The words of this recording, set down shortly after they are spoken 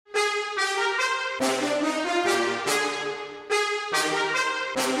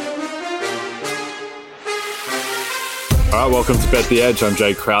All right, welcome to Bet the Edge. I'm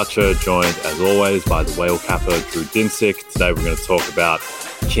Jay Croucher, joined as always by the whale capper Drew Dinsick. Today we're going to talk about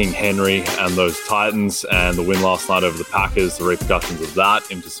King Henry and those Titans and the win last night over the Packers, the repercussions of that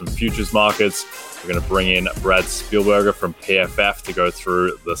into some futures markets. We're going to bring in Brad Spielberger from PFF to go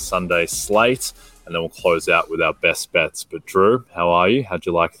through the Sunday slate, and then we'll close out with our best bets. But Drew, how are you? How'd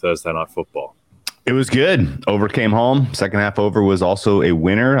you like Thursday Night Football? It was good. Over came home. Second half over was also a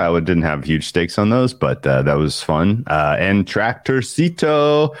winner. I didn't have huge stakes on those, but that was fun. And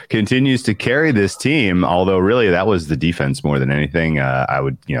Tractorcito continues to carry this team, although really that was the defense more than anything.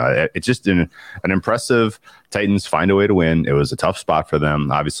 It's just an impressive Titans find a way to win. It was a tough spot for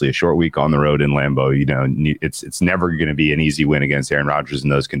them. Obviously, a short week on the road in Lambeau. It's never going to be an easy win against Aaron Rodgers in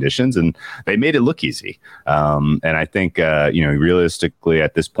those conditions, and they made it look easy. And I think realistically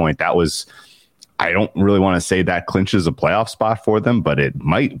at this point, that was. I don't really want to say that clinches a playoff spot for them, but it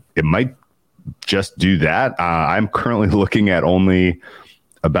might just do that. I'm currently looking at only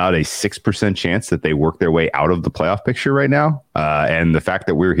about a 6% chance that they work their way out of the playoff picture right now. And the fact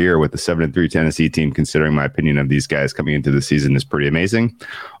that we're here with the 7-3 Tennessee team, considering my opinion of these guys coming into the season, is pretty amazing.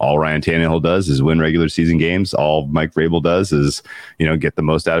 All Ryan Tannehill does is win regular season games. All Mike Vrabel does is, get the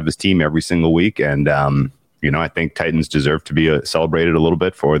most out of his team every single week. And, I think Titans deserve to be celebrated a little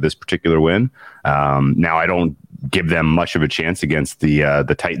bit for this particular win. Now, I don't give them much of a chance against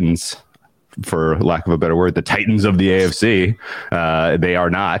the Titans, for lack of a better word, the Titans of the AFC. They are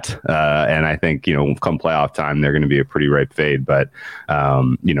not. And I think, come playoff time, they're going to be a pretty ripe fade. But,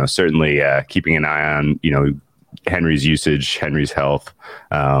 certainly keeping an eye on, Henry's usage, Henry's health.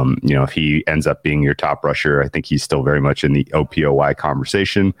 If he ends up being your top rusher, I think he's still very much in the OPOY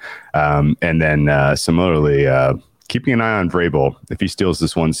conversation. And then similarly, keeping an eye on Vrabel if he steals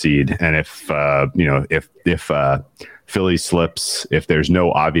this one seed, and if Philly slips, if there's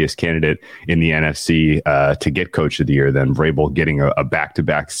no obvious candidate in the NFC to get Coach of the Year, then Vrabel getting a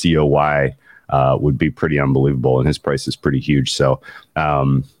back-to-back COY would be pretty unbelievable, and his price is pretty huge. So.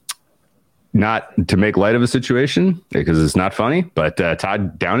 Not to make light of a situation because it's not funny, but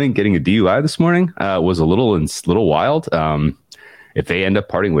Todd Downing getting a DUI this morning was a little wild. If they end up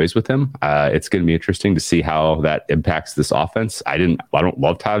parting ways with him, it's going to be interesting to see how that impacts this offense. I don't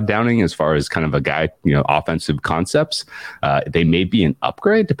love Todd Downing as far as kind of a guy, offensive concepts. They may be an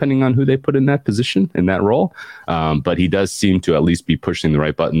upgrade depending on who they put in that position, in that role. But he does seem to at least be pushing the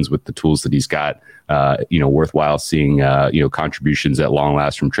right buttons with the tools that he's got. Worthwhile seeing, contributions at long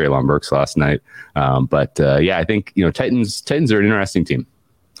last from Treylon Burks last night. I think, Titans are an interesting team.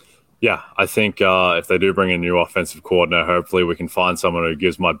 Yeah, I think if they do bring a new offensive coordinator, hopefully we can find someone who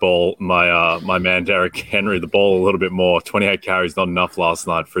gives my man Derrick Henry the ball a little bit more. 28 carries, not enough last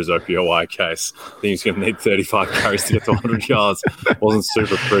night for his OPOY case. I think he's going to need 35 carries to get to 100 yards. Wasn't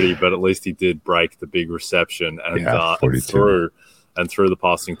super pretty, but at least he did break the big reception and threw the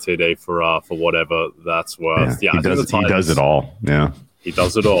passing TD for whatever that's worth. Yeah, he does it all. Yeah. He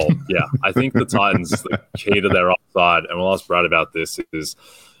does it all. Yeah. I think the Titans, the key to their upside, and we'll ask Brad about this,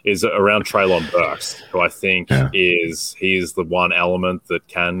 is around Treylon Burks, who I think is the one element that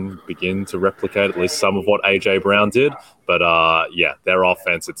can begin to replicate at least some of what A.J. Brown did. But, their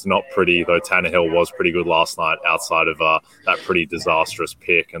offense, it's not pretty, though Tannehill was pretty good last night outside of that pretty disastrous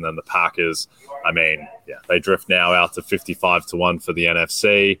pick. And then the Packers, they drift now out to 55-1 for the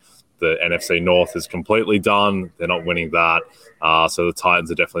NFC. The NFC North is completely done. They're not winning that. So the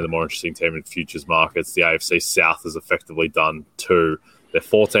Titans are definitely the more interesting team in futures markets. The AFC South is effectively done too. They're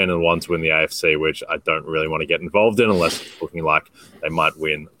 14-1 to win the AFC, which I don't really want to get involved in unless it's looking like they might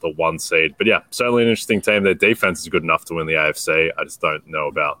win the 1 seed. But yeah, certainly an interesting team. Their defense is good enough to win the AFC. I just don't know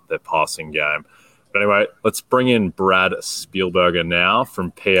about their passing game. But anyway, let's bring in Brad Spielberger now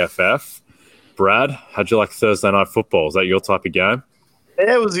from PFF. Brad, how'd you like Thursday Night Football? Is that your type of game?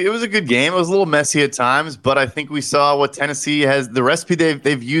 It was a good game. It was a little messy at times, but I think we saw what Tennessee has, the recipe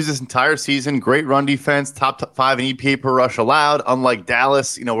they've used this entire season. Great run defense, top 5 in EPA per rush allowed, unlike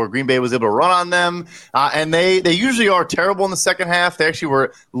Dallas, where Green Bay was able to run on them. And they usually are terrible in the second half. They actually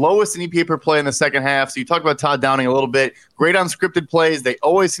were lowest in EPA per play in the second half. So you talked about Todd Downing a little bit. Great unscripted plays. They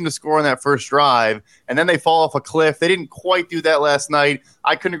always seem to score on that first drive, and then they fall off a cliff. They didn't quite do that last night.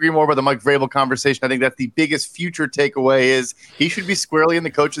 I couldn't agree more about the Mike Vrabel conversation. I think that's the biggest future takeaway is he should be squarely in the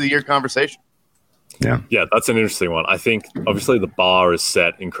Coach of the Year conversation. Yeah, that's an interesting one. I think obviously the bar is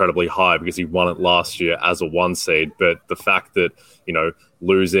set incredibly high because he won it last year as a 1 seed. But the fact that,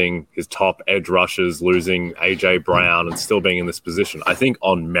 losing his top edge rushers, losing A.J. Brown and still being in this position, I think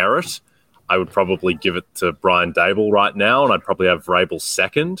on merit, I would probably give it to Brian Dable right now, and I'd probably have Vrabel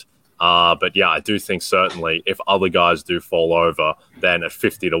second. But yeah, I do think certainly if other guys do fall over, then at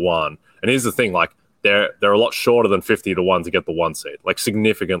 50-1. And here's the thing, like they're a lot shorter than 50-1 to get the 1 seed, like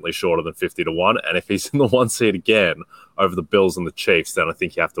significantly shorter than 50-1. And if he's in the 1 seed again over the Bills and the Chiefs, then I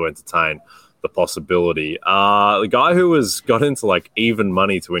think you have to entertain the possibility. The guy who got into like even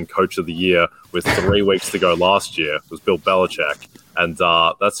money to win Coach of the Year with 3 weeks to go last year was Bill Belichick. And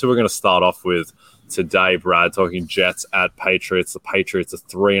that's who we're going to start off with today, Brad, talking Jets at Patriots. The Patriots are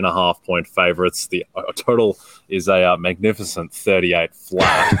 3.5-point favorites. The total is a magnificent 38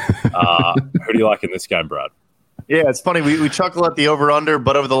 flat. Who do you like in this game, Brad? Yeah, it's funny. We chuckle at the over-under,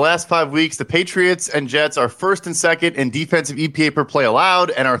 but over the last 5 weeks, the Patriots and Jets are first and second in defensive EPA per play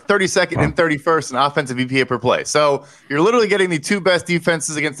allowed and are 32nd and 31st in offensive EPA per play. So you're literally getting the 2 best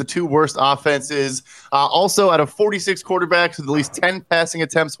defenses against the 2 worst offenses. Also, out of 46 quarterbacks with at least 10 passing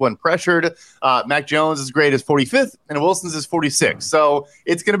attempts when pressured, Mac Jones' grade is 45th and Wilson's is 46th. So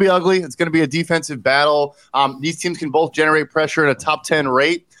it's going to be ugly. It's going to be a defensive battle. These teams can both generate pressure at a top 10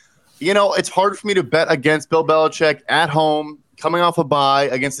 rate. You know, it's hard for me to bet against Bill Belichick at home, coming off a bye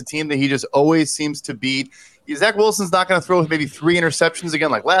against a team that he just always seems to beat. Zach Wilson's not going to throw maybe 3 interceptions again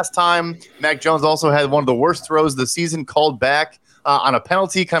like last time. Mac Jones also had one of the worst throws of the season called back on a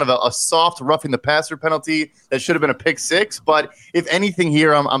penalty, kind of a soft roughing the passer penalty that should have been a pick 6. But if anything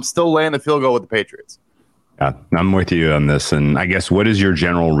here, I'm still laying the field goal with the Patriots. Yeah, I'm with you on this. And I guess what is your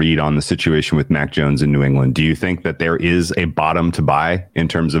general read on the situation with Mac Jones in New England? Do you think that there is a bottom to buy in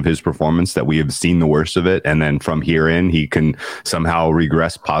terms of his performance, that we have seen the worst of it, and then from here in he can somehow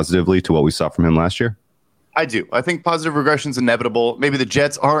regress positively to what we saw from him last year? I do. I think positive regression is inevitable. Maybe the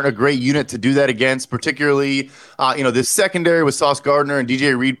Jets aren't a great unit to do that against, particularly, this secondary with Sauce Gardner and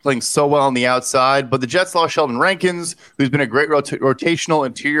DJ Reed playing so well on the outside. But the Jets lost Sheldon Rankins, who's been a great rotational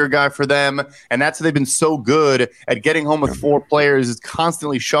interior guy for them. And that's how they've been so good at getting home with 4 players, is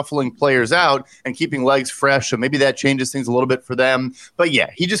constantly shuffling players out and keeping legs fresh. So maybe that changes things a little bit for them. But yeah,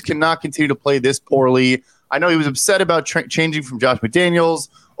 he just cannot continue to play this poorly. I know he was upset about changing from Josh McDaniels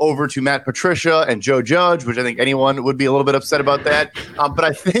over to Matt Patricia and Joe Judge, which I think anyone would be a little bit upset about that. But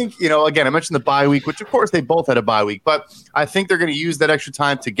I think, again, I mentioned the bye week, which of course they both had a bye week, but I think they're going to use that extra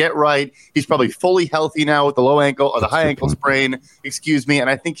time to get right. He's probably fully healthy now with the low ankle or the high ankle sprain, and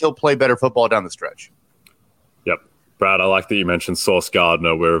I think he'll play better football down the stretch. Yep. Brad, I like that you mentioned Sauce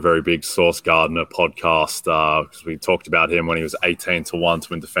Gardner. We're a very big Sauce Gardner podcast because we talked about him when he was 18-1 to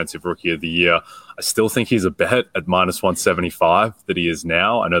win Defensive Rookie of the Year. I still think he's a bet at -175 that he is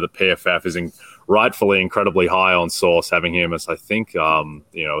now. I know that PFF is rightfully incredibly high on Sauce, having him as, I think, a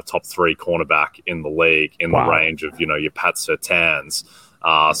top 3 cornerback in the league in the range of, your Pat Surtains.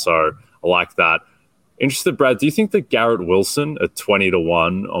 So I like that. Interested, Brad, do you think that Garrett Wilson at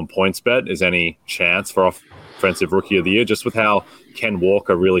 20-1 on PointsBet is any chance for Offensive Rookie of the Year, just with how Ken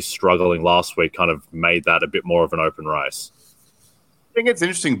Walker really struggling last week kind of made that a bit more of an open race? I think it's an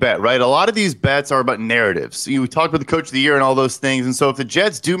interesting bet, right? A lot of these bets are about narratives. We talked about the Coach of the Year and all those things. And so if the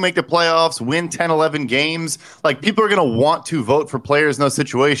Jets do make the playoffs, win 10, 11 games, like people are going to want to vote for players in those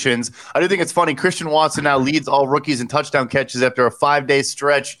situations. I do think it's funny. Christian Watson now leads all rookies in touchdown catches after a 5-day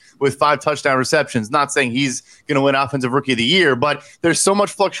stretch with 5 touchdown receptions. Not saying he's going to win Offensive Rookie of the Year, but there's so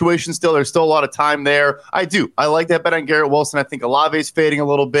much fluctuation still. There's still a lot of time there. I like that bet on Garrett Wilson. I think Olave's fading a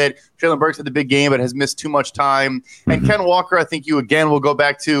little bit. Jalen Burks had the big game, but has missed too much time. And Ken Walker, I think you again will go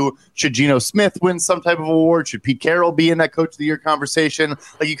back to, should Geno Smith win some type of award? Should Pete Carroll be in that Coach of the Year conversation?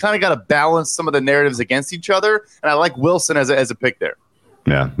 Like, you kind of got to balance some of the narratives against each other. And I like Wilson as a pick there.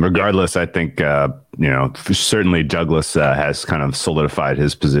 Yeah. Regardless, I think, certainly Douglas has kind of solidified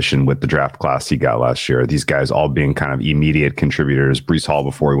his position with the draft class he got last year. These guys all being kind of immediate contributors. Breece Hall,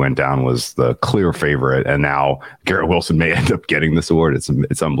 before he went down, was the clear favorite. And now Garrett Wilson may end up getting this award.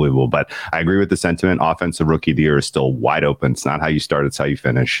 It's unbelievable. But I agree with the sentiment. Offensive Rookie of the Year is still wide open. It's not how you start, it's how you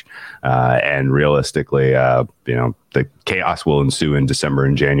finish. And realistically, the chaos will ensue in December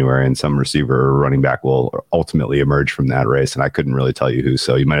and January, and some receiver or running back will ultimately emerge from that race. And I couldn't really tell you who,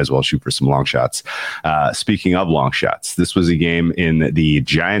 so you might as well shoot for some long shots. Speaking of long shots, this was a game in the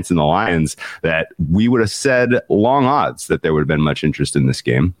Giants and the Lions that we would have said long odds that there would have been much interest in this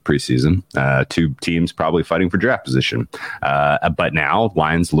game preseason. 2 teams probably fighting for draft position. But now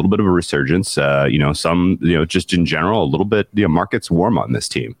Lions, a little bit of a resurgence, just in general, a little bit, market's warm on this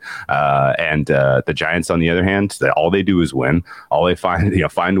team. And the Giants, on the other hand, all they do is win. All they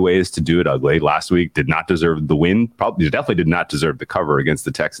find ways to do it ugly. Last week did not deserve the win. Probably definitely did not deserve the cover against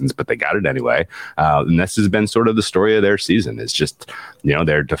the Texans, but they got it anyway. And this has been sort of the story of their season. It's just,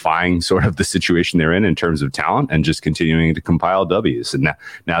 they're defying sort of the situation they're in terms of talent and just continuing to compile W's. And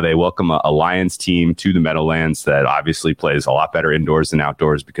now they welcome a Lions team to the Meadowlands that obviously plays a lot better indoors than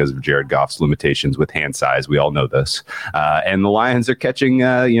outdoors because of Jared Goff's limitations with hand size. We all know this. And the Lions are catching,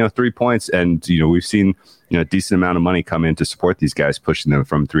 3 points. And, we've seen a decent amount of money come in to support these guys, pushing them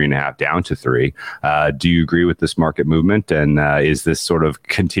from 3.5 down to 3. Do you agree with this market movement? And is this sort of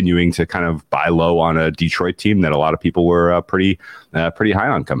continuing to kind of buy low on a Detroit team that a lot of people were pretty high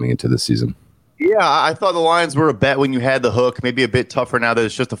on coming into this season? Yeah, I thought the Lions were a bet when you had the hook. Maybe a bit tougher now that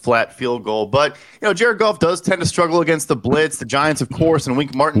it's just a flat field goal. But, Jared Goff does tend to struggle against the blitz. The Giants, of course, and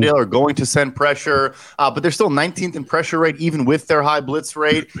Wink Martindale are going to send pressure. But they're still 19th in pressure rate, even with their high blitz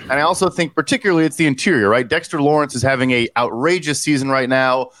rate. And I also think particularly it's the interior, right? Dexter Lawrence is having an outrageous season right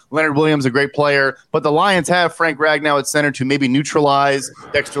now. Leonard Williams, a great player. But the Lions have Frank Ragnow at center to maybe neutralize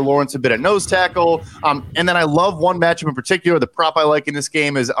Dexter Lawrence a bit at nose tackle. And then I love one matchup in particular. The prop I like in this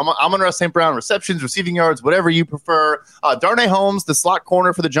game is Amon-Ra St. Brown receptions, receiving yards, whatever you prefer. Darnay Holmes, the slot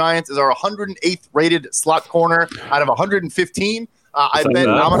corner for the Giants, is our 108th rated slot corner out of 115. I bet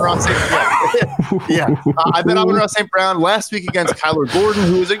Amon-Ra St. I bet Amon-Ra St. Brown last week against Kyler Gordon,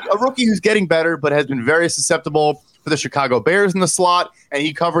 who is a rookie who's getting better, but has been very susceptible for the Chicago Bears in the slot, and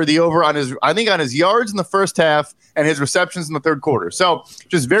he covered the over on his yards in the first half and his receptions in the third quarter. So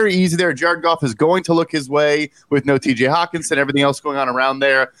just very easy there. Jared Goff is going to look his way with no TJ Hawkinson, everything else going on around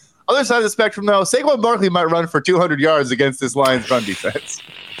there. Other side of the spectrum, though, Saquon Barkley might run for 200 yards against this Lions run defense.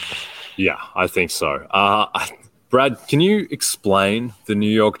 Yeah, I think so. Brad, can you explain the New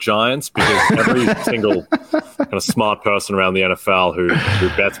York Giants? Because every single kind of smart person around the NFL who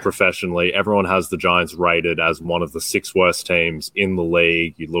bets professionally, everyone has the Giants rated as one of the 6 worst teams in the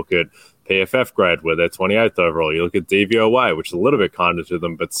league. You look at PFF grade, where they're 28th overall. You look at DVOA, which is a little bit kinder to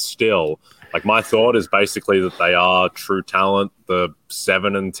them, but still, like, my thought is basically that they are true talent, the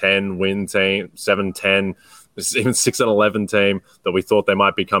 7-10 win team, 7-10, even 6-11 team that we thought they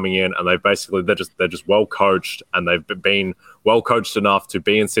might be coming in, and they're just well coached, and they've been well coached enough to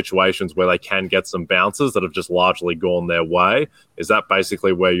be in situations where they can get some bounces that have just largely gone their way. Is that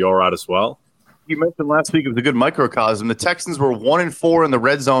basically where you're at as well? You mentioned last week it was a good microcosm. The Texans were 1-4 in the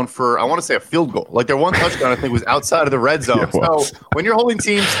red zone for, I want to say, a field goal. Like, their one touchdown, I think, was outside of the red zone. So when you're holding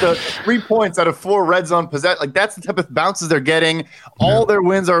teams to 3 points out of 4 red zone possession, like, that's the type of bounces they're getting. All their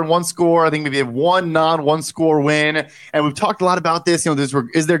wins are in one score. I think maybe they have one non-one score win. And we've talked a lot about this.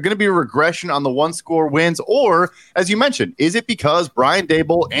 Is there going to be a regression on the one score wins? Or, as you mentioned, is it because Brian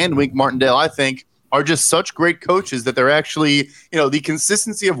Daboll and Wink Martindale, I think, are just such great coaches that they're actually, the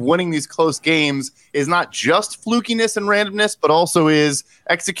consistency of winning these close games is not just flukiness and randomness, but also is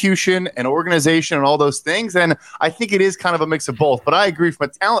execution and organization and all those things. And I think it is kind of a mix of both. But I agree, from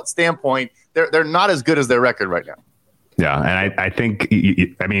a talent standpoint, they're not as good as their record right now. Yeah, and I think,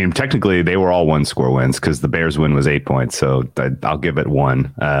 technically they were all 1-score wins because the Bears win was 8 points. So I'll give it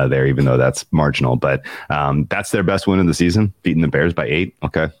 1 there, even though that's marginal. But that's their best win of the season, beating the Bears by 8.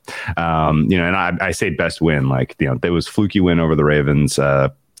 Okay. And I say best win, there was fluky win over the Ravens,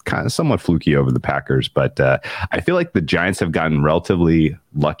 kind of somewhat fluky over the Packers, but I feel like the Giants have gotten relatively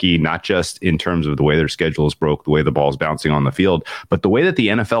lucky, not just in terms of the way their schedules broke, the way the ball's bouncing on the field, but the way that the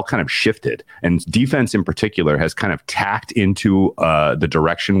NFL kind of shifted, and defense in particular has kind of tacked into the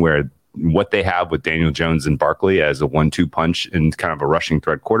direction where what they have with Daniel Jones and Barkley as a 1-2 punch and kind of a rushing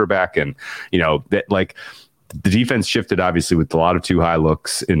threat quarterback. And, the defense shifted obviously with a lot of too high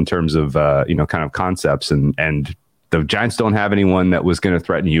looks in terms of, kind of concepts, and the Giants don't have anyone that was going to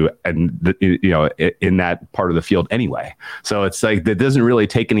threaten you, and in that part of the field anyway. So it's like that doesn't really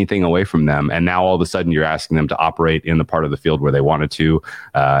take anything away from them. And now all of a sudden you're asking them to operate in the part of the field where they wanted to.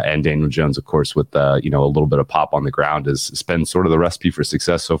 And Daniel Jones, of course, with a little bit of pop on the ground, has been sort of the recipe for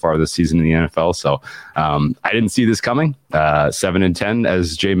success so far this season in the NFL. So I didn't see this coming. 7-10,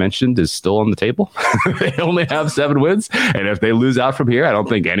 as Jay mentioned, is still on the table. They only have 7 wins, and if they lose out from here, I don't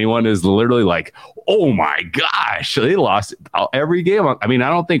think anyone is literally like, oh my gosh, they lost every game. I mean, I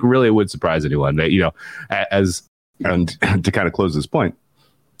don't think really it would surprise anyone. And to kind of close this point,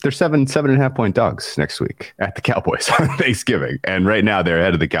 they're 7.5 point dogs next week at the Cowboys on Thanksgiving, and right now they're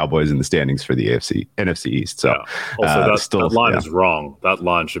ahead of the Cowboys in the standings for the NFC East. So, also that line is wrong. That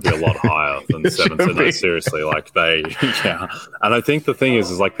line should be a lot higher than 7. No, seriously, And I think the thing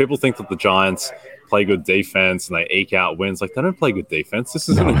is like people think that the Giants play good defense and they eke out wins. Like, they don't play good defense. This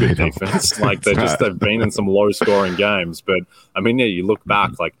isn't a good defense. Like, they've been in some low scoring games. But I mean, you look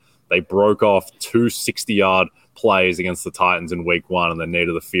back, like, they broke off 2 60-yard plays against the Titans in week 1 and they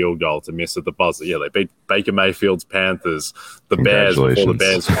needed a field goal to miss at the buzzer. Yeah, they beat Baker Mayfield's Panthers, the Bears before the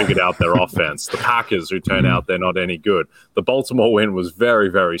Bears figured out their offense, the Packers who turn out they're not any good. The Baltimore win was very,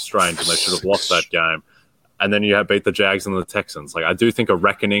 very strange and they should have lost that game. And then you have beat the Jags and the Texans. Like, I do think a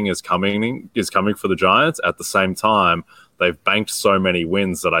reckoning is coming for the Giants. At the same time, they've banked so many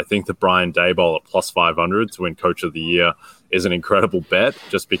wins that I think that Brian Daboll at plus 500 to win Coach of the Year is an incredible bet,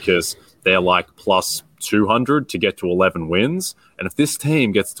 just because they're like plus 200 to get to 11 wins. And if this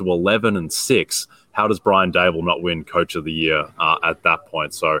team gets to 11-6, how does Brian Daboll not win Coach of the Year at that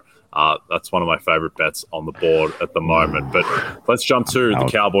point? So that's one of my favorite bets on the board at the moment. But let's jump to the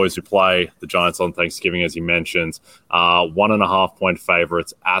Cowboys, who play the Giants on Thanksgiving, as you mentioned. 1.5 point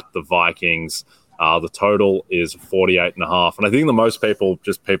favorites at the Vikings. The total is 48.5. And I think the most people,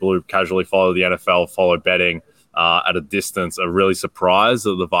 just people who casually follow the NFL, follow betting at a distance, are really surprised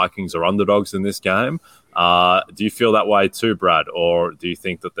that the Vikings are underdogs in this game. Do you feel that way too, Brad? Or do you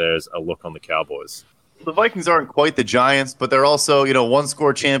think that there's a look on the Cowboys? The Vikings aren't quite the Giants, but they're also,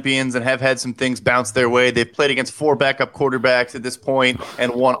 one-score champions and have had some things bounce their way. They've played against 4 backup quarterbacks at this point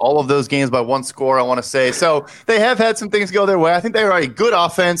and won all of those games by 1 score, I want to say. So they have had some things go their way. I think they are a good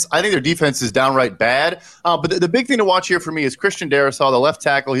offense. I think their defense is downright bad. But the big thing to watch here for me is Christian Darrisaw, the left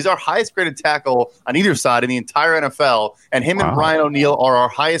tackle. He's our highest-graded tackle on either side in the entire NFL, and him and Brian O'Neill are our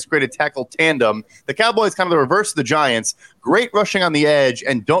highest-graded tackle tandem. The Cowboys, kind of the reverse of the Giants, great rushing on the edge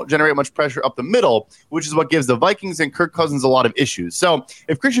and don't generate much pressure up the middle, which is what gives the Vikings and Kirk Cousins a lot of issues. So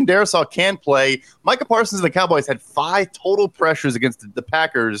if Christian Darrisaw can play, Micah Parsons and the Cowboys had 5 total pressures against the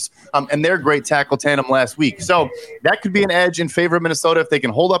Packers and their great tackle tandem last week. So that could be an edge in favor of Minnesota if they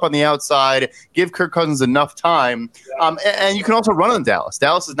can hold up on the outside, give Kirk Cousins enough time. And you can also run on Dallas.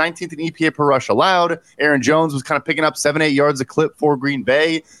 Dallas is 19th in EPA per rush allowed. Aaron Jones was kind of picking up 7-8 yards a clip for Green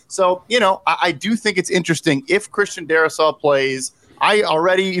Bay. So, I do think it's interesting if Christian Darrisaw plays. I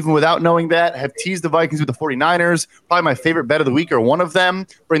already, even without knowing that, have teased the Vikings with the 49ers. Probably my favorite bet of the week, or one of them.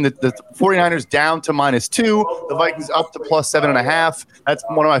 Bring the 49ers down to -2, the Vikings up to plus 7.5. That's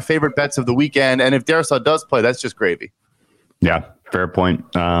one of my favorite bets of the weekend. And if Darrisaw does play, that's just gravy. Yeah, fair point.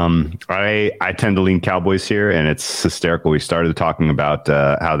 I tend to lean Cowboys here, and it's hysterical. We started talking about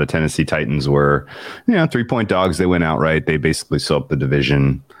how the Tennessee Titans were, 3-point dogs. They went outright. They basically sew up the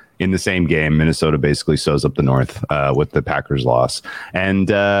division. In the same game, Minnesota basically sews up the North with the Packers loss. And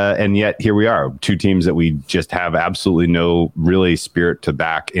yet here we are, 2 teams that we just have absolutely no really spirit to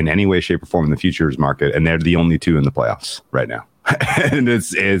back in any way, shape, or form in the futures market. And they're the only 2 in the playoffs right now. And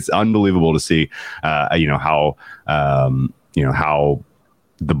it's unbelievable to see, how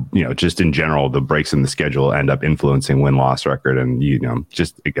just in general, the breaks in the schedule end up influencing win-loss record. And,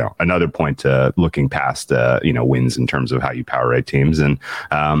 another point to looking past, wins in terms of how you power rate teams. And,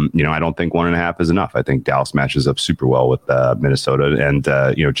 I don't think 1.5 is enough. I think Dallas matches up super well with Minnesota. And,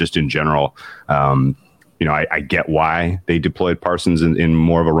 just in general, I get why they deployed Parsons in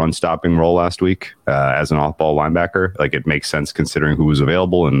more of a run-stopping role last week as an off-ball linebacker. Like, it makes sense considering who was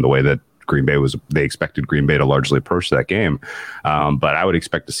available and the way that they expected Green Bay to largely approach that game. But I would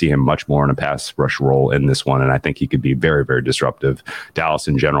expect to see him much more in a pass rush role in this one. And I think he could be very, very disruptive. Dallas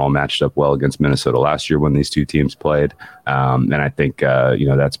in general matched up well against Minnesota last year when these 2 teams played. And I think,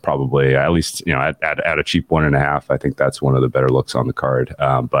 that's probably at least, at a cheap 1.5, I think that's one of the better looks on the card.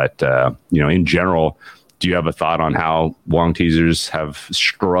 But in general, do you have a thought on how long teasers have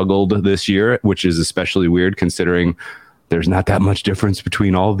struggled this year, which is especially weird considering there's not that much difference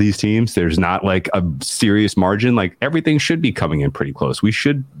between all of these teams. There's not like a serious margin. Like, everything should be coming in pretty close. We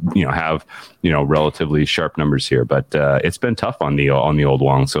should, have, relatively sharp numbers here, but it's been tough on the old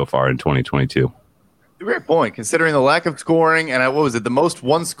Wong so far in 2022. Great point, considering the lack of scoring and the most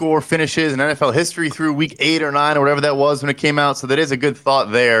 1-score finishes in NFL history through week 8 or 9 or whatever that was when it came out. So that is a good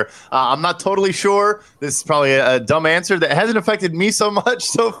thought there. I'm not totally sure. This is probably a dumb answer that hasn't affected me so much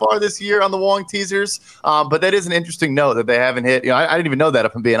so far this year on the Wong teasers. But that is an interesting note that they haven't hit. I didn't even know that,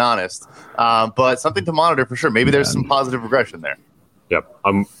 if I'm being honest. But something to monitor for sure. Maybe there's some positive regression there. Yep.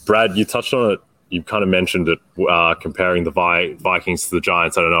 Brad, you touched on it. You kind of mentioned it, comparing the Vikings to the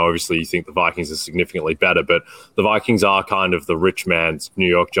Giants. I don't know. Obviously, you think the Vikings are significantly better, but the Vikings are kind of the rich man's New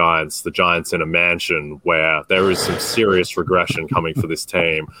York Giants, the Giants in a mansion, where there is some serious regression coming for this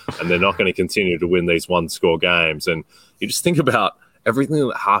team, and they're not going to continue to win these 1-score games. And you just think about everything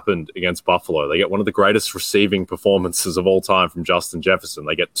that happened against Buffalo. They get one of the greatest receiving performances of all time from Justin Jefferson.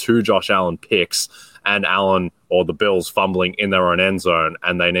 They get 2 Josh Allen picks and Allen or the Bills fumbling in their own end zone,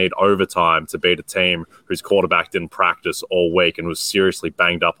 and they need overtime to beat a team whose quarterback didn't practice all week and was seriously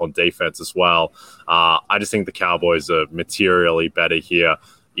banged up on defense as well. I just think the Cowboys are materially better here.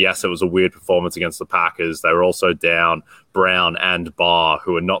 yes, it was a weird performance against the Packers. They were also down Brown and Barr,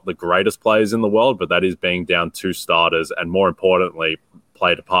 who are not the greatest players in the world, but that is being down 2 starters, and more importantly,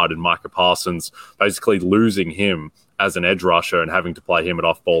 played a part in Micah Parsons basically losing him as an edge rusher and having to play him at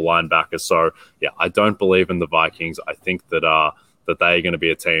off-ball linebacker. So, yeah, I don't believe in the Vikings. I think that that they're going to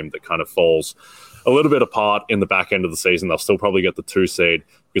be a team that kind of falls a little bit apart in the back end of the season. They'll still probably get the 2 seed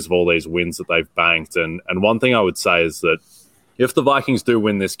because of all these wins that they've banked. And one thing I would say is that if the Vikings do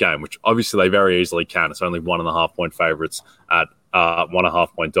win this game, which obviously they very easily can, it's only 1.5 point favorites at 1.5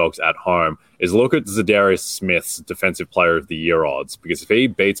 point dogs at home, is look at Zadarius Smith's Defensive Player of the Year odds. Because if he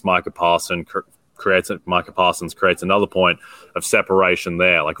beats Micah Parsons, creates another point of separation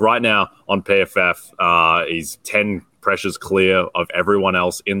there. Like right now on PFF, he's 10 pressures clear of everyone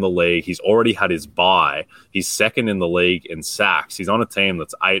else in the league. He's already had his bye. He's second in the league in sacks. He's on a team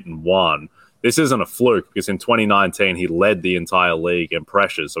that's 8-1. This isn't a fluke because in 2019 he led the entire league in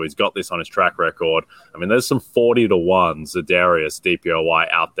pressures, so he's got this on his track record. I mean, there's some 40-1 Zadarius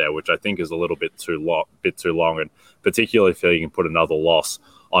DPOY out there, which I think is a little bit too long, and particularly if you can put another loss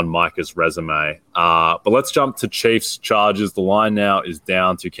on Micah's resume. But let's jump to Chiefs Chargers. The line now is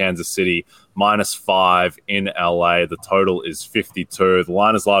down to Kansas City -5 in LA. The total is 52. The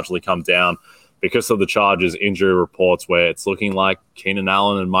line has largely come down because of the Chargers injury reports, where it's looking like Keenan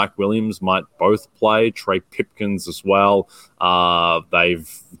Allen and Mike Williams might both play. Trey Pipkins as well. They've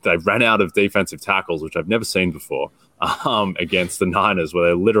ran out of defensive tackles, which I've never seen before, against the Niners, where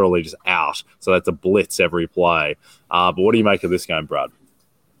they're literally just out. So that's a blitz every play. But what do you make of this game, Brad?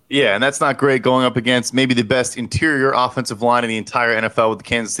 Yeah, and that's not great going up against maybe the best interior offensive line in the entire NFL with the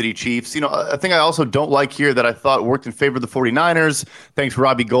Kansas City Chiefs. You know, a thing I also don't like here that I thought worked in favor of the 49ers. Thanks,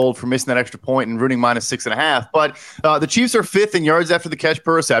 Robbie Gould, for missing that extra point and ruining -6.5. But the Chiefs are 5th in yards after the catch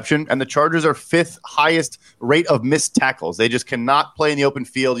per reception, and the Chargers are 5th highest rate of missed tackles. They just cannot play in the open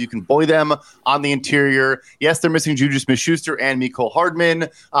field. You can bully them on the interior. Yes, they're missing Juju Smith-Schuster and Mecole Hardman,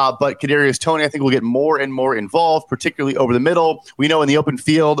 but Kadarius Toney, I think, will get more and more involved, particularly over the middle. We know in the open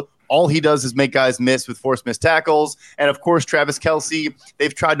field, all he does is make guys miss with forced missed tackles. And, of course, Travis Kelce,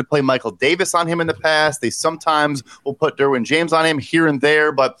 they've tried to play Michael Davis on him in the past. They sometimes will put Derwin James on him here and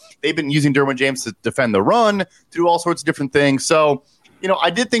there, but they've been using Derwin James to defend the run, to do all sorts of different things. So, you know,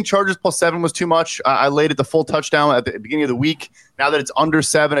 I did think Chargers +7 was too much. I laid it the full touchdown at the beginning of the week. Now that it's under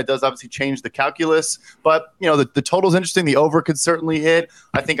 7, it does obviously change the calculus. But, you know, the total's interesting. The over could certainly hit.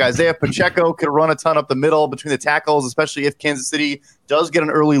 I think Isaiah Pacheco could run a ton up the middle between the tackles, especially if Kansas City does get an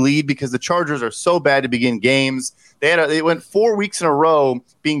early lead, because the Chargers are so bad to begin games. They went 4 weeks in a row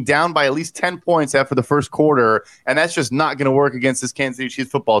being down by at least 10 points after the first quarter, and that's just not going to work against this Kansas City Chiefs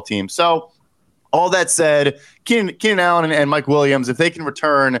football team. So, all that said, Keenan Allen and Mike Williams, if they can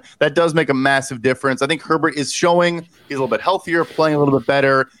return, that does make a massive difference. I think Herbert is showing he's a little bit healthier, playing a little bit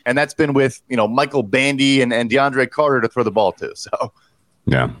better, and that's been with, you know, Michael Bandy and DeAndre Carter to throw the ball to. So,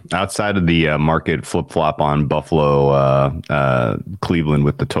 yeah, outside of the market flip-flop on Buffalo, Cleveland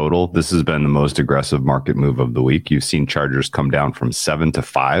with the total, this has been the most aggressive market move of the week. You've seen Chargers come down from 7 to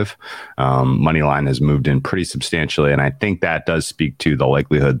 5. Money line has moved in pretty substantially, and I think that does speak to the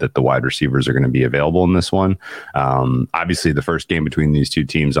likelihood that the wide receivers are going to be available in this one. Obviously, the first game between these two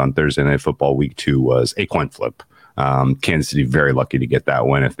teams on Thursday Night Football Week 2 was a coin flip. Kansas City very lucky to get that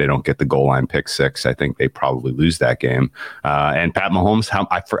win. If they don't get the goal line pick 6, I think they probably lose that game. And Pat Mahomes,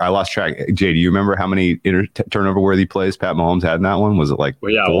 I lost track. Jay, do you remember how many turnover worthy plays Pat Mahomes had in that one? Was it like 4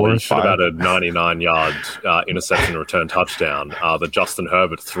 or 5? He should have had a 99-yard interception return touchdown that Justin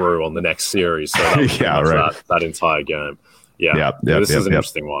Herbert threw on the next series. So that was that entire game. This is an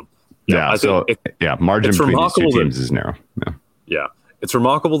interesting one. Margin between these two teams is narrow. Yeah. It's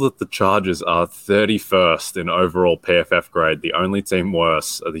remarkable that the Chargers are 31st in overall PFF grade. The only team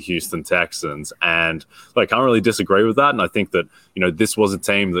worse are the Houston Texans. And I can't really disagree with that. And I think that, you know, this was a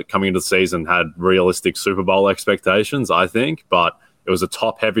team that coming into the season had realistic Super Bowl expectations, I think. But it was a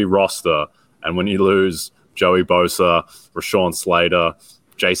top-heavy roster. And when you lose Joey Bosa, Rashawn Slater,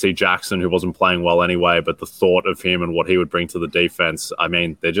 J.C. Jackson, who wasn't playing well anyway, but the thought of him and what he would bring to the defense, I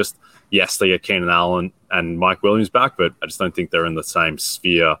mean, they're just, yes, they get Keenan Allen and Mike Williams back, but I just don't think they're in the same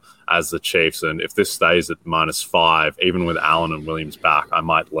sphere as the Chiefs. And if this stays at -5, even with Allen and Williams back, I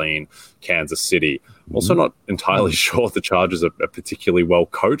might lean Kansas City. I'm also not entirely sure the Chargers are particularly well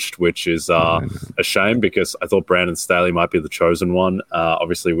coached, which is a shame, because I thought Brandon Staley might be the chosen one,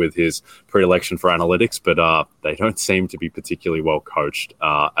 obviously with his pre-election for analytics, but they don't seem to be particularly well coached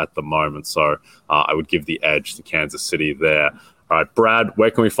at the moment. So I would give the edge to Kansas City there. All right, Brad,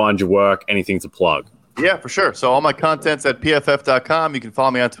 where can we find your work? Anything to plug? Yeah, for sure. So all my content's at pff.com. You can follow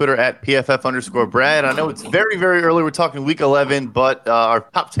me on Twitter at pff_Brad. I know it's very, very early. We're talking week 11, but our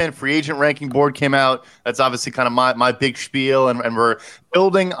top 10 free agent ranking board came out. That's obviously kind of my big spiel, and we're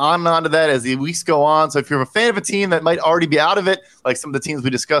building on and onto that as the weeks go on. So if you're a fan of a team that might already be out of it, like some of the teams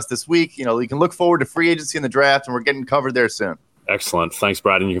we discussed this week, you can look forward to free agency in the draft, and we're getting covered there soon. Excellent. Thanks,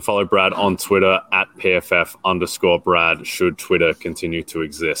 Brad. And you can follow Brad on Twitter at PFF_Brad should Twitter continue to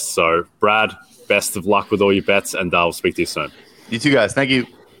exist. So, Brad, best of luck with all your bets, and I'll speak to you soon. You too, guys. Thank you.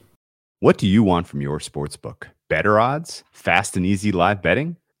 What do you want from your sportsbook? Better odds? Fast and easy live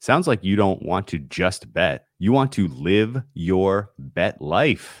betting? Sounds like you don't want to just bet. You want to live your bet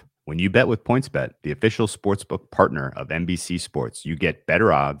life. When you bet with PointsBet, the official sportsbook partner of NBC Sports, you get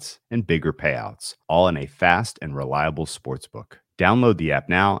better odds and bigger payouts, all in a fast and reliable sportsbook. Download the app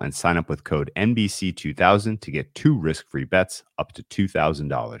now and sign up with code NBC2000 to get 2 risk-free bets up to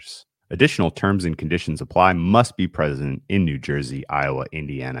 $2,000. Additional terms and conditions apply. Must be present in New Jersey, Iowa,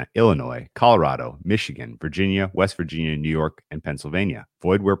 Indiana, Illinois, Colorado, Michigan, Virginia, West Virginia, New York, and Pennsylvania.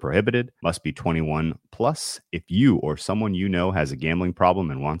 Void where prohibited. Must be 21 plus. If you or someone you know has a gambling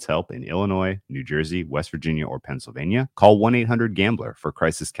problem and wants help in Illinois, New Jersey, West Virginia, or Pennsylvania, call 1-800-GAMBLER for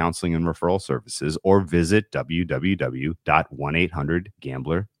crisis counseling and referral services, or visit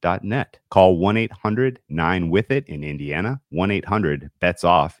www.1800gambler.net. Call 1-800-9-WITH-IT in Indiana,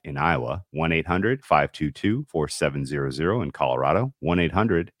 1-800-BETS-OFF in Iowa, 1-800-522-4700 in Colorado,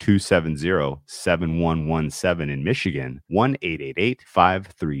 1-800-270-7117 in Michigan,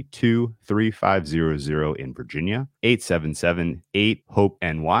 1-888-532-3500 in Virginia,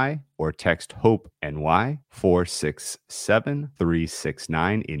 877-8-HOPE-NY, or text HOPE-NY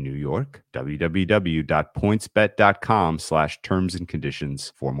 467-369 in New York, www.pointsbet.com/terms and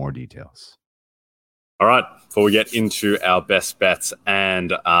conditions for more details. All right, before we get into our best bets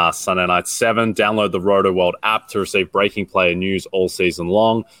and Sunday Night 7, download the Roto World app to receive breaking player news all season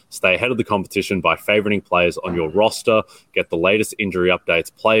long. Stay ahead of the competition by favoriting players on your roster. Get the latest injury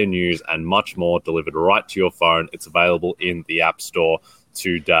updates, player news, and much more delivered right to your phone. It's available in the App Store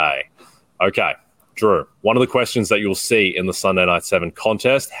today. Okay, Drew, one of the questions that you'll see in the Sunday Night 7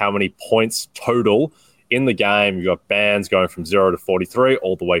 contest, how many points total in the game? You've got bands going from 0 to 43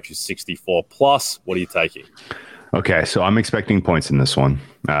 all the way to 64 plus. What are you taking? Okay, so I'm expecting points in this one.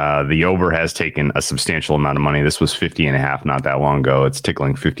 The over has taken a substantial amount of money. This was 50.5 not that long ago. It's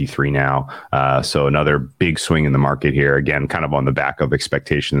tickling 53 now. So another big swing in the market here. Again, kind of on the back of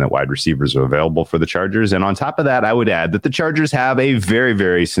expectation that wide receivers are available for the Chargers. And on top of that, I would add that the Chargers have a very,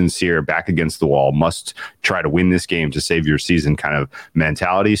 very sincere back against the wall, must try to win this game to save your season kind of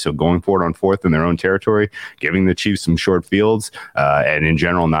mentality. So going forward on fourth in their own territory, giving the Chiefs some short fields, and in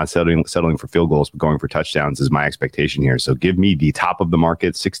general, not settling for field goals, but going for touchdowns is my expectation here. So give me the top of the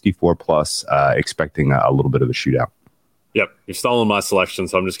market, 64 plus, expecting a little bit of a shootout. Yep, you've stolen my selection,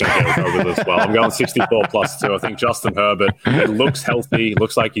 so I'm just going to go with it as well. I'm going 64 plus too. I think Justin Herbert, it looks healthy,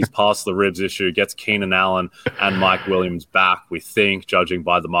 looks like he's past the ribs issue, gets Keenan Allen and Mike Williams back, we think, judging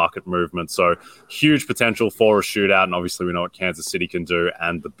by the market movement. So huge potential for a shootout, and obviously we know what Kansas City can do,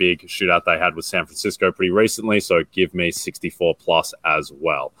 and the big shootout they had with San Francisco pretty recently, so give me 64 plus as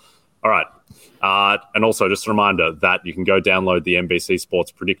well. All right. And also just a reminder that you can go download the NBC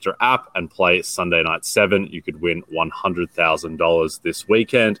Sports Predictor app and play Sunday Night 7. You could win $100,000 this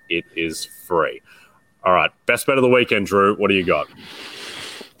weekend. It is free. All right. Best bet of the weekend, Drew. What do you got?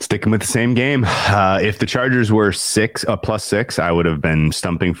 Sticking with the same game. If the Chargers were +6, I would have been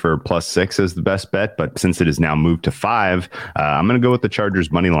stumping for +6 as the best bet. But since it is now moved to 5, I'm going to go with the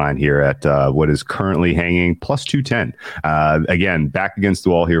Chargers money line here at what is currently hanging +210. Again, back against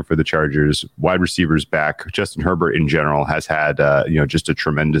the wall here for the Chargers. Wide receivers back. Justin Herbert in general has had just a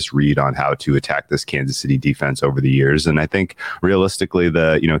tremendous read on how to attack this Kansas City defense over the years. And I think realistically,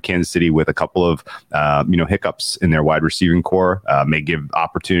 the Kansas City with a couple of hiccups in their wide receiving core may give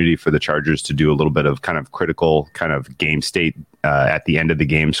opportunity for the Chargers to do a little bit of kind of critical kind of game state at the end of the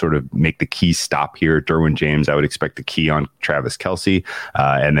game, sort of make the key stop here. Derwin James, I would expect the key on Travis Kelce,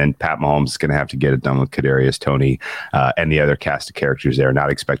 and then Pat Mahomes is going to have to get it done with Kadarius Toney and the other cast of characters there. Not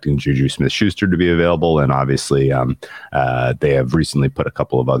expecting Juju Smith-Schuster to be available, and obviously they have recently put a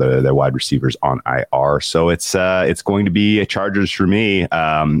couple of their wide receivers on IR. So it's going to be a Chargers for me.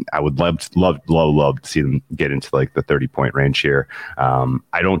 I would love to see them get into like the 30-point range here.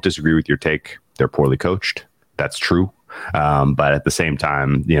 I don't disagree with your take. They're poorly coached. That's true. But at the same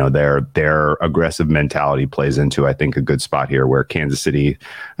time, their aggressive mentality plays into, I think, a good spot here where Kansas City,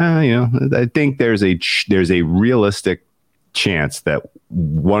 I think there's a realistic chance that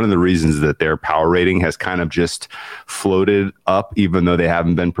one of the reasons that their power rating has kind of just floated up, even though they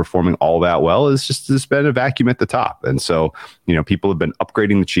haven't been performing all that well, is just there's been a vacuum at the top. And so, people have been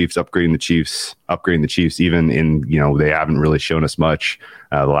upgrading the Chiefs, even in, they haven't really shown us much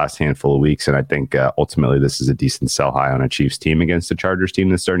the last handful of weeks. And I think ultimately this is a decent sell high on a Chiefs team against a Chargers team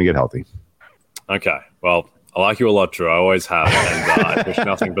that's starting to get healthy. Okay. Well, I like you a lot, Drew. I always have, and I wish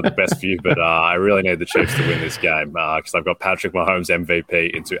nothing but the best for you. But I really need the Chiefs to win this game because I've got Patrick Mahomes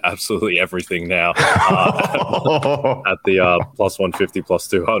MVP into absolutely everything now at the plus 150, plus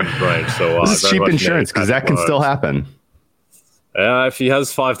 200 range. So this is cheap insurance because that can still happen. If he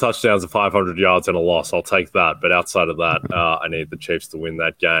has 5 touchdowns and 500 yards and a loss, I'll take that. But outside of that, I need the Chiefs to win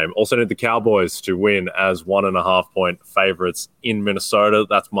that game. Also need the Cowboys to win as 1.5-point favorites in Minnesota.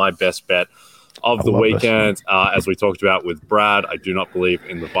 That's my best bet of the weekend. As we talked about with Brad, I do not believe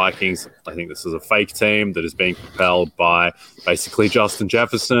in the Vikings. I think this is a fake team that is being propelled by basically Justin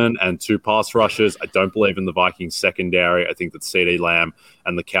Jefferson and 2 pass rushers. I don't believe in the Vikings secondary. I think that CeeDee Lamb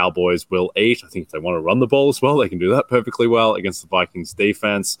and the Cowboys will eat. I think if they want to run the ball as well, they can do that perfectly well against the Vikings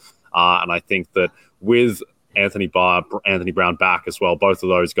defense. And I think that with Anthony Brown back as well, both of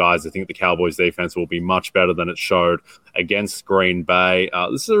those guys, I think the Cowboys defense will be much better than it showed against Green Bay.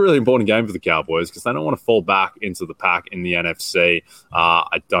 This is a really important game for the Cowboys because they don't want to fall back into the pack in the NFC.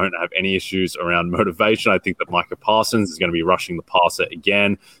 I don't have any issues around motivation. I think that Micah Parsons is going to be rushing the passer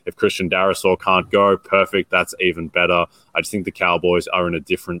again. If Christian Darrisaw can't go, perfect. That's even better. I just think the Cowboys are in a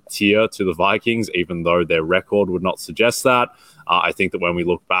different tier to the Vikings, even though their record would not suggest that. I think that when we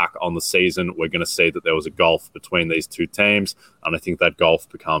look back on the season, we're going to see that there was a gulf between these two teams, and I think that gulf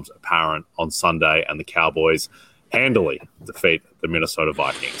becomes apparent on Sunday, and the Cowboys handily defeat the Minnesota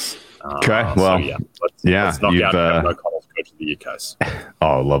Vikings. Okay, well, so let's knock out Kevin O'Connell's coach of the year case.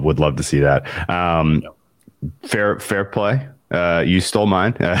 Would love to see that. Fair play. You stole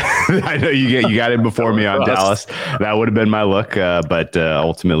mine. I know you got it before me on Dallas. That would have been my look, but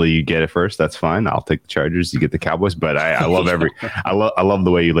ultimately you get it first. That's fine. I'll take the Chargers. You get the Cowboys. But I love I love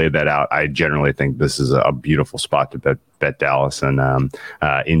the way you laid that out. I generally think this is a beautiful spot to bet Dallas, and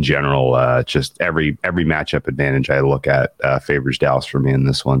in general, just every matchup advantage I look at favors Dallas for me in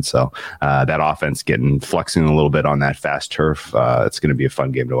this one. So that offense flexing a little bit on that fast turf. It's going to be a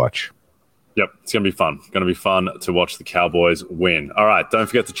fun game to watch. Yep, it's going to be fun. Going to be fun to watch the Cowboys win. All right, don't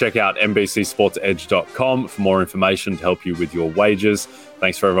forget to check out NBCSportsEdge.com for more information to help you with your wagers.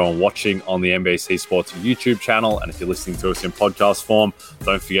 Thanks for everyone watching on the NBC Sports YouTube channel. And if you're listening to us in podcast form,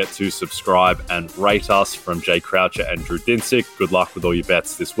 don't forget to subscribe and rate us. From Jay Croucher and Drew Dinsick, good luck with all your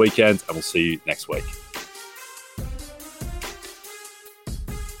bets this weekend, and we'll see you next week.